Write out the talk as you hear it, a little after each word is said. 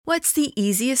What's the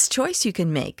easiest choice you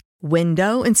can make?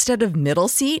 Window instead of middle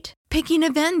seat? Picking a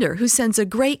vendor who sends a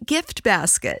great gift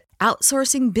basket?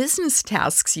 Outsourcing business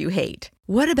tasks you hate?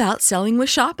 What about selling with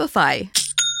Shopify?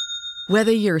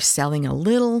 Whether you're selling a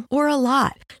little or a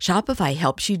lot, Shopify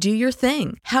helps you do your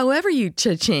thing, however you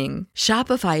cha-ching.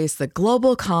 Shopify is the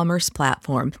global commerce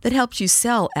platform that helps you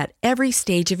sell at every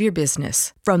stage of your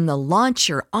business. From the launch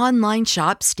your online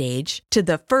shop stage to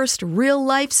the first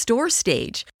real-life store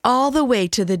stage, all the way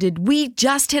to the did we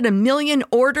just hit a million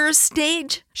orders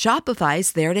stage.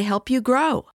 Shopify's there to help you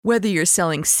grow. Whether you're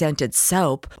selling scented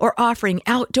soap or offering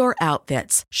outdoor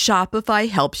outfits, Shopify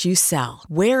helps you sell.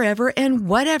 Wherever and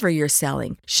whatever you're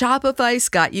selling, Shopify's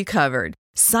got you covered.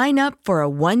 Sign up for a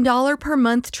 $1 per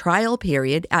month trial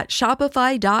period at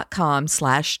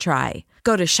shopify.com/try.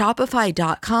 Go to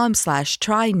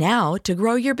shopify.com/try now to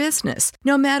grow your business,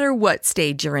 no matter what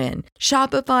stage you're in.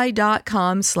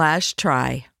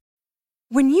 Shopify.com/try.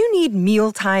 When you need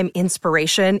mealtime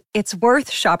inspiration, it's worth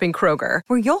shopping Kroger,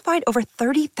 where you'll find over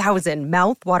 30,000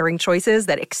 mouth-watering choices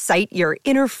that excite your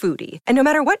inner foodie. And no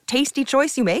matter what tasty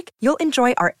choice you make, you'll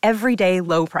enjoy our everyday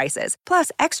low prices,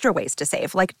 plus extra ways to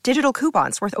save, like digital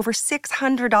coupons worth over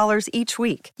 $600 each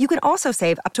week. You can also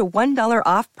save up to $1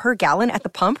 off per gallon at the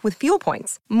pump with fuel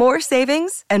points. More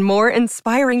savings and more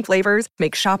inspiring flavors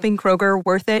make shopping Kroger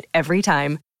worth it every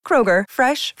time. Kroger,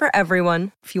 fresh for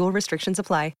everyone. Fuel restrictions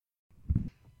apply.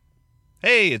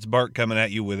 Hey, it's Bart coming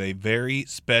at you with a very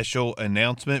special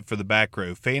announcement for the Back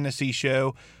Row Fantasy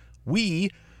Show. We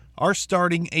are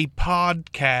starting a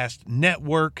podcast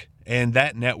network, and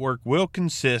that network will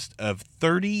consist of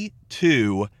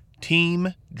 32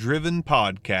 team-driven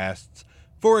podcasts.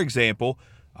 For example,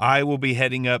 I will be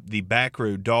heading up the Back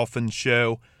Row Dolphins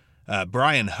show.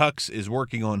 Brian Hucks is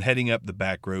working on heading up the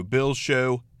Back Row Bills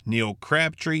show. Neil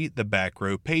Crabtree, the Back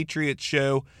Row Patriots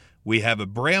show. We have a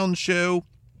Brown show.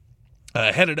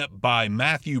 Headed up by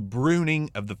Matthew Bruning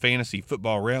of the Fantasy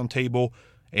Football Roundtable,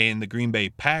 and the Green Bay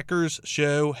Packers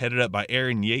show, headed up by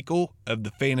Aaron Yackel of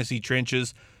the Fantasy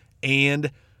Trenches,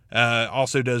 and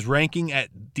also does ranking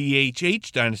at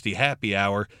DHH Dynasty Happy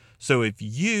Hour. So if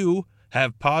you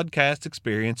have podcast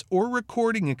experience or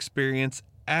recording experience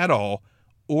at all,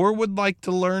 or would like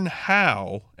to learn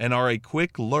how and are a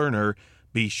quick learner,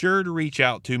 be sure to reach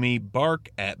out to me,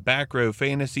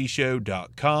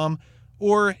 bark@backrowfantasyshow.com,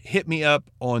 or hit me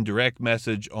up on direct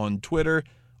message on Twitter,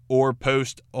 or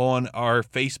post on our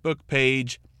Facebook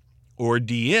page, or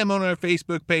DM on our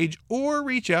Facebook page, or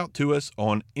reach out to us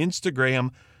on Instagram.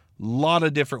 A lot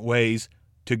of different ways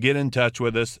to get in touch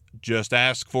with us. Just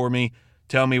ask for me.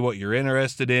 Tell me what you're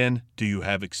interested in. Do you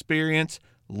have experience?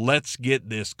 Let's get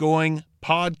this going.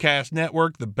 Podcast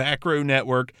Network, the Back Row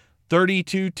Network,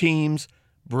 32 teams,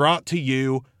 brought to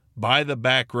you by the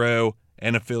Back Row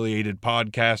and affiliated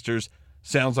podcasters.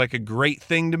 Sounds like a great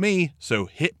thing to me, so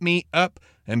hit me up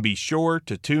and be sure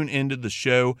to tune into the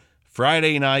show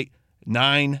Friday night,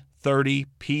 9:30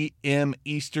 p.m.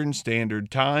 Eastern Standard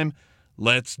Time.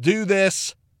 Let's do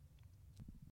this.